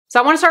So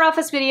I want to start off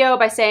this video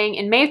by saying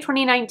in May of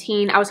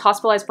 2019, I was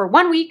hospitalized for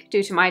 1 week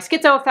due to my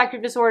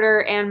schizoaffective disorder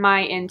and my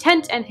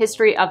intent and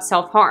history of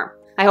self-harm.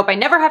 I hope I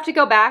never have to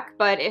go back,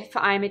 but if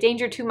I'm a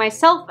danger to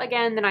myself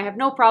again, then I have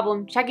no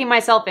problem checking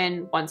myself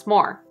in once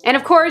more. And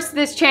of course,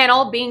 this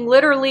channel being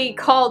literally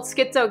called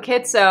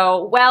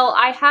SchizoKitzo, well,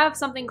 I have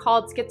something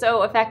called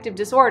schizoaffective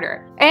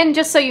disorder. And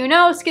just so you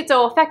know,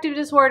 schizoaffective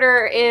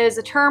disorder is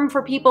a term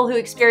for people who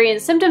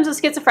experience symptoms of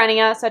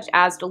schizophrenia, such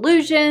as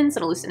delusions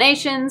and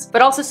hallucinations,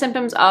 but also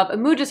symptoms of a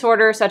mood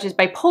disorder, such as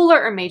bipolar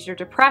or major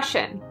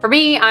depression. For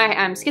me, I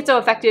am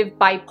schizoaffective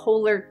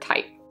bipolar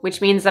type, which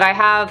means that I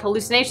have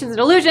hallucinations and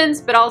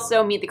delusions, but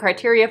also meet the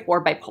criteria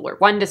for bipolar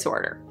 1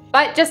 disorder.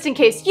 But just in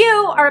case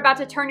you are about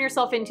to turn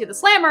yourself into the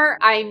slammer,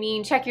 I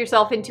mean check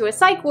yourself into a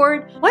psych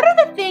ward, what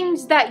are the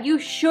things that you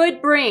should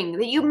bring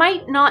that you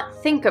might not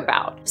think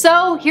about?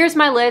 So here's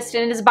my list,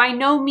 and it is by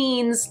no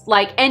means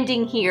like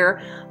ending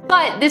here,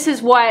 but this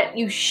is what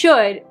you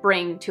should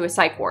bring to a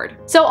psych ward.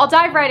 So I'll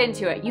dive right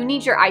into it. You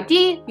need your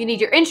ID, you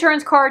need your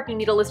insurance card, you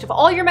need a list of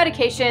all your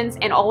medications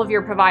and all of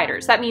your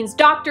providers. That means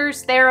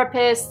doctors,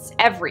 therapists,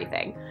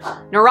 everything.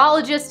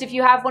 Neurologist, if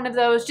you have one of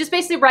those, just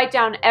basically write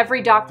down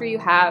every doctor you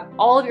have,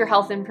 all of your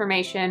health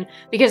information,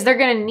 because they're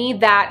gonna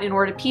need that in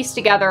order to piece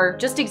together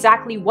just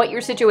exactly what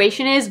your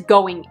situation is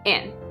going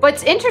in.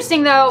 What's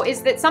interesting though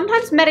is that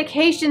sometimes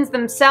medications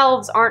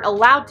themselves aren't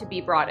allowed to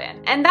be brought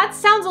in. And that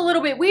sounds a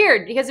little bit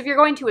weird because if you're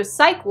going to a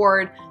psych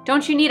ward,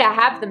 don't you need to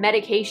have the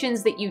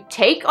medications that you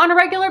take on a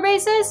regular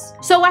basis?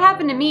 So what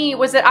happened to me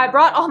was that I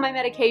brought all my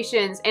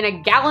medications in a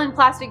gallon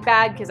plastic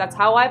bag because that's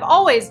how I've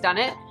always done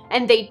it.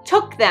 And they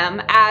took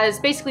them as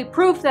basically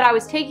proof that I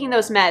was taking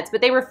those meds,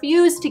 but they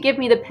refused to give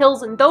me the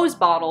pills in those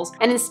bottles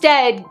and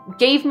instead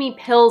gave me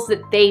pills that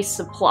they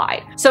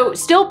supplied. So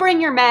still bring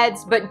your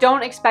meds, but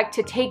don't expect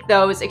to take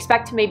those,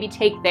 expect to maybe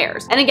take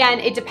theirs. And again,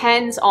 it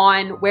depends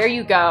on where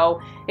you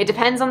go. It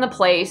depends on the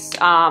place.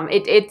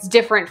 It's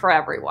different for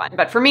everyone.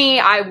 But for me,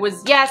 I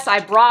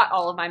brought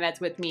all of my meds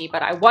with me,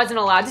 but I wasn't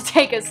allowed to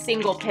take a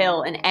single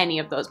pill in any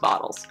of those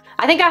bottles.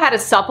 I think I had a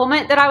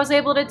supplement that I was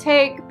able to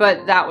take,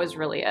 but that was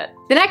really it.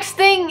 The next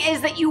thing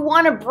is that you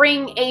want to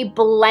bring a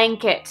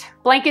blanket.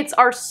 Blankets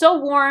are so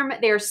warm,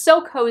 they are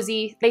so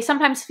cozy, they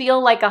sometimes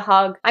feel like a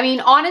hug. I mean,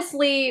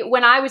 honestly,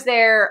 when I was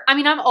there, I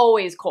mean, I'm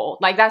always cold.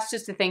 Like, that's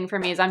just a thing for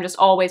me, is I'm just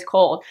always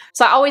cold.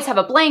 So I always have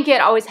a blanket,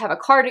 I always have a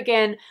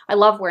cardigan. I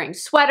love wearing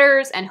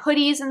sweaters and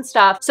hoodies and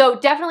stuff. So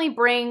definitely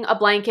bring a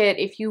blanket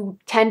if you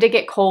tend to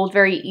get cold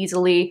very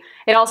easily.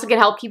 It also can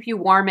help keep you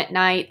warm at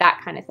night,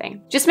 that kind of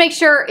thing. Just make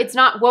sure it's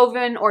not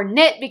woven or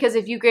knit, because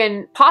if you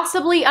can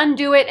possibly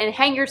undo it and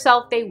hang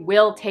yourself, they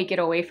will take it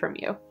away from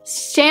you.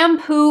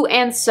 Shampoo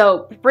and soap.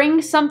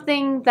 Bring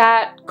something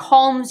that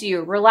calms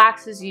you,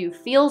 relaxes you,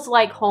 feels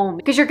like home,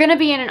 because you're gonna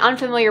be in an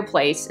unfamiliar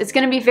place. It's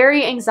gonna be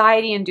very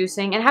anxiety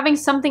inducing, and having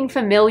something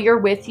familiar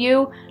with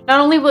you, not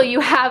only will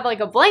you have like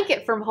a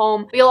blanket from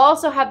home, but you'll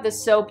also have the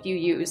soap you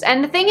use.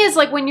 And the thing is,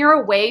 like, when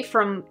you're away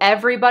from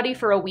everybody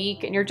for a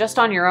week and you're just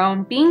on your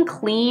own, being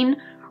clean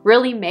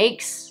really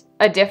makes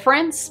a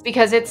difference,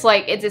 because it's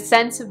like, it's a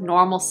sense of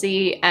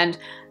normalcy. And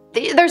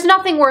there's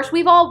nothing worse.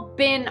 We've all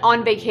been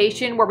on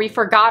vacation where we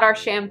forgot our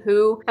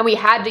shampoo and we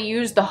had to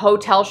use the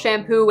hotel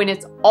shampoo, and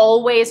it's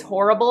always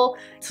horrible.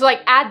 So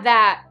like, add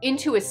that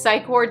into a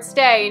psych ward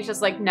stay, and it's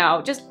just like,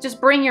 no, just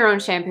bring your own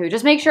shampoo.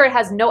 Just make sure it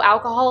has no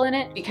alcohol in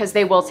it, because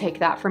they will take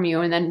that from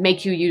you and then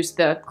make you use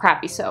the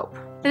crappy soap.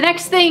 The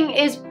next thing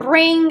is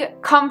bring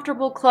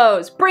comfortable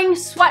clothes. Bring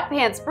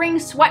sweatpants, bring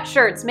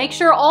sweatshirts. Make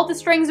sure all the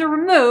strings are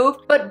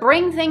removed, but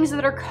bring things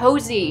that are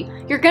cozy.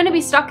 You're gonna be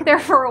stuck there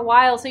for a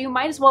while, so you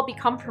might as well be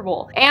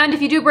comfortable. And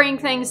if you do bring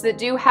things that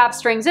do have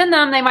strings in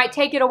them, they might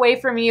take it away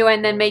from you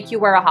and then make you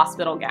wear a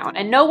hospital gown.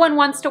 And no one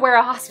wants to wear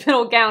a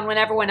hospital gown when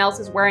everyone else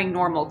is wearing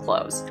normal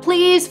clothes.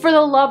 Please, for the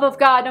love of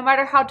God, no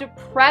matter how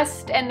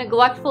depressed and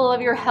neglectful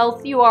of your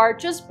health you are,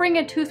 just bring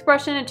a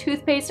toothbrush and a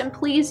toothpaste and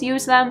please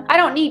use them. I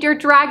don't need your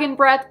dragon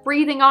breath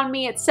breathing on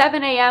me at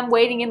 7 a.m.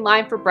 waiting in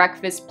line for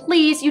breakfast.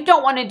 Please, you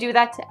don't want to do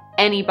that to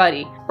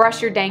anybody.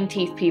 Brush your dang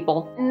teeth,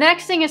 people.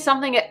 Next thing is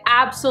something that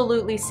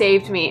absolutely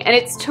saved me, and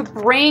it's to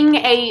bring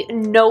a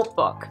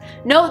notebook.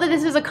 Note that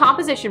this is a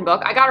composition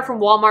book. I got it from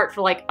Walmart for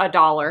like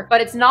 $1,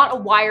 but it's not a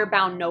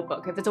wire-bound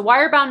notebook. If it's a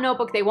wire-bound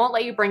notebook, they won't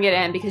let you bring it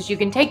in because you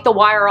can take the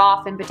wire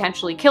off and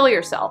potentially kill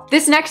yourself.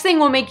 This next thing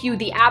will make you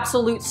the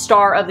absolute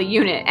star of the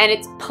unit, and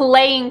it's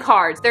playing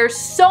cards. There's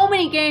so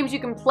many games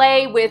you can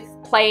play with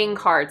playing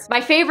cards. My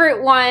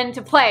favorite one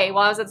to play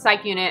while I was at the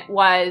psych unit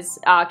was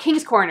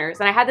King's Corners,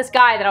 and I had this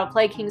guy that I would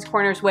play King's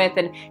Corners with,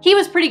 and he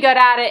was pretty good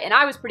at it and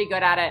I was pretty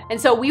good at it, and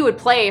so we would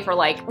play for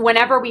like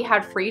whenever we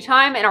had free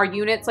time and our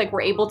units like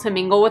were able to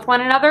mingle with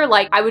one another.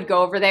 Like, I would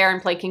go over there and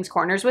play King's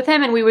Corners with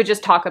him and we would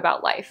just talk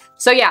about life.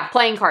 So yeah,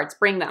 playing cards,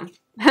 bring them.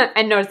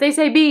 And notice they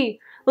say B.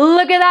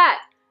 Look at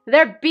that.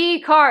 They're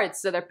B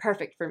cards, so they're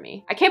perfect for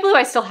me. I can't believe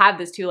I still have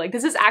this too. Like,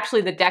 this is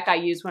actually the deck I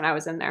used when I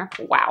was in there.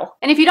 Wow.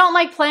 And if you don't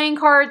like playing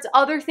cards,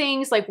 other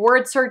things like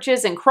word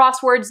searches and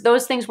crosswords,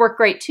 those things work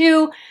great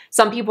too.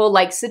 Some people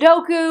like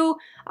Sudoku.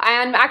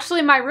 And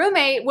actually my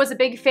roommate was a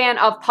big fan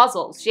of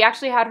puzzles. She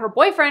actually had her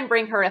boyfriend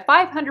bring her a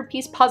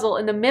 500-piece puzzle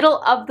in the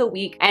middle of the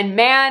week, and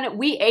man,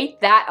 we ate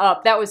that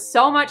up. That was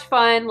so much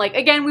fun. Like,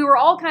 again, we were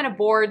all kind of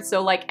bored,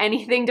 so like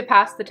anything to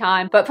pass the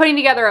time, but putting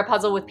together a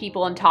puzzle with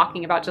people and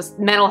talking about just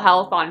mental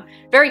health on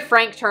very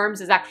frank terms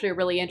is actually a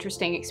really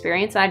interesting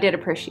experience, and I did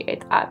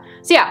appreciate that.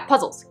 So yeah,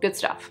 puzzles, good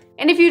stuff.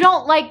 And if you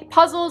don't like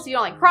puzzles, you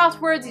don't like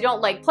crosswords, you don't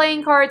like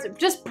playing cards,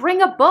 just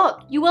bring a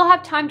book. You will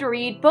have time to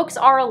read. Books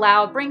are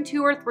allowed. Bring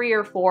 2 or 3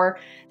 or 4.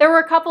 There were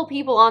a couple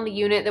people on the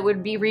unit that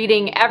would be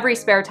reading every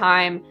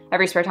second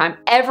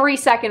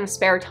of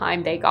spare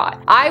time they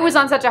got. I was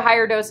on such a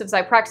higher dose of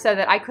Zyprexa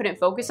that I couldn't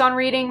focus on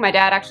reading. My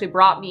dad actually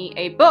brought me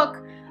a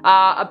book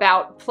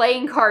about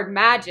playing card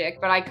magic,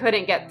 but I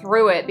couldn't get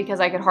through it because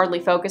I could hardly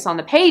focus on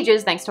the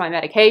pages thanks to my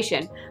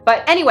medication.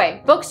 But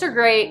anyway, books are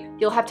great.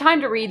 You'll have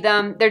time to read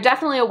them. They're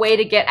definitely a way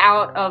to get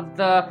out of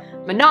the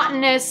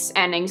monotonous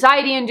and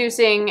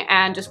anxiety-inducing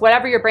and just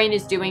whatever your brain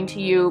is doing to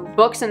you.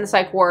 Books in the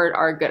psych ward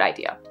are a good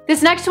idea.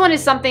 This next one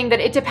is something that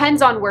it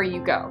depends on where you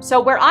go.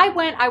 So where I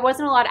went, I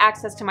wasn't allowed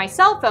access to my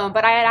cell phone,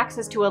 but I had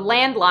access to a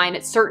landline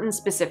at certain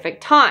specific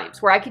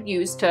times where I could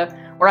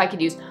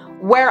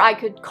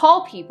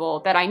call people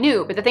that I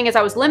knew. But the thing is,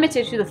 I was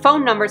limited to the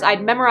phone numbers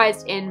I'd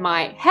memorized in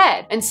my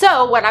head. And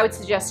so what I would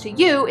suggest to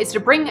you is to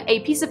bring a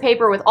piece of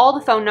paper with all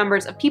the phone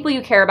numbers of people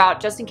you care about,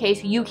 just in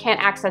case you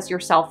can't access your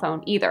cell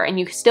phone either. And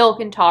you still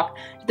can talk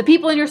to the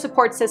people in your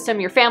support system,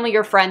 your family,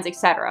 your friends,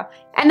 etc.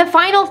 And the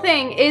final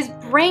thing is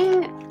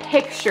bring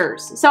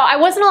pictures. So I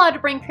wasn't allowed to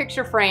bring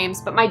picture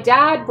frames, but my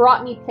dad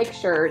brought me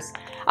pictures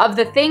of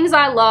the things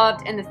I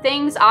loved and the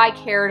things I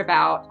cared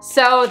about,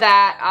 so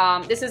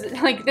that this is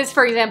like this,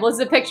 for example, is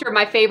a picture of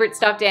my favorite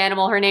stuffed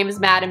animal. Her name is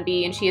Madam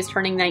B, and she is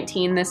turning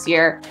 19 this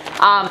year.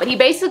 But he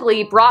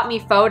basically brought me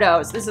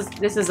photos. This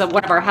is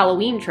one of our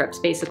Halloween trips,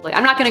 basically.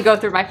 I'm not going to go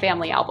through my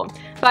family album,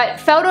 but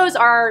photos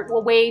are a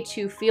way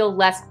to feel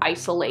less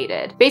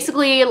isolated.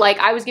 Basically, like,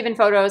 I was given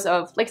photos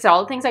of, like I said,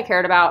 all the things I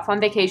cared about, fun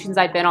vacations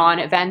I'd been on,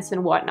 events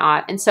and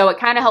whatnot. And so it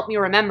kind of helped me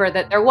remember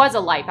that there was a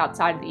life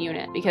outside of the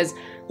unit, because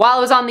while I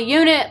was on the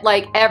unit,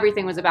 like,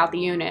 everything was about the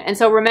unit. And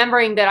so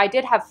remembering that I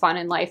did have fun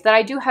in life, that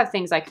I do have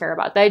things I care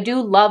about, that I do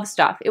love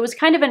stuff, it was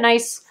kind of a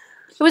nice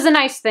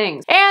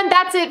thing. And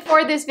that's it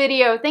for this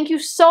video. Thank you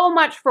so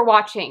much for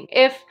watching.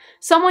 If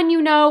someone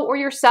you know or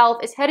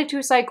yourself is headed to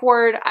a psych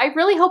ward, I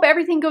really hope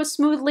everything goes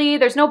smoothly.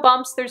 There's no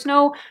bumps, there's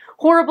no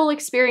horrible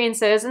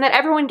experiences, and that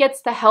everyone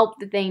gets the help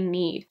that they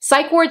need.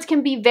 Psych wards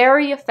can be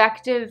very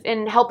effective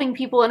in helping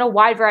people in a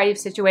wide variety of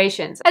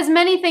situations. As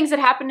many things that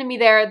happened to me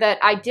there that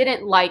I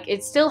didn't like,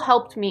 it still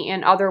helped me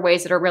in other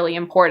ways that are really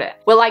important.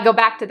 Will I go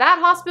back to that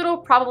hospital?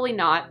 Probably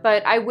not,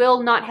 but I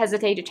will not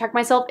hesitate to check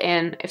myself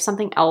in if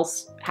something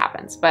else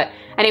happens. But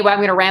anyway,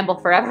 I'm gonna ramble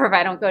forever if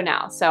I don't go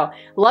now. So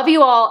love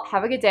you all,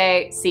 have a good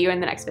day, see you in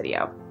the next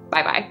video.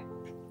 Bye-bye.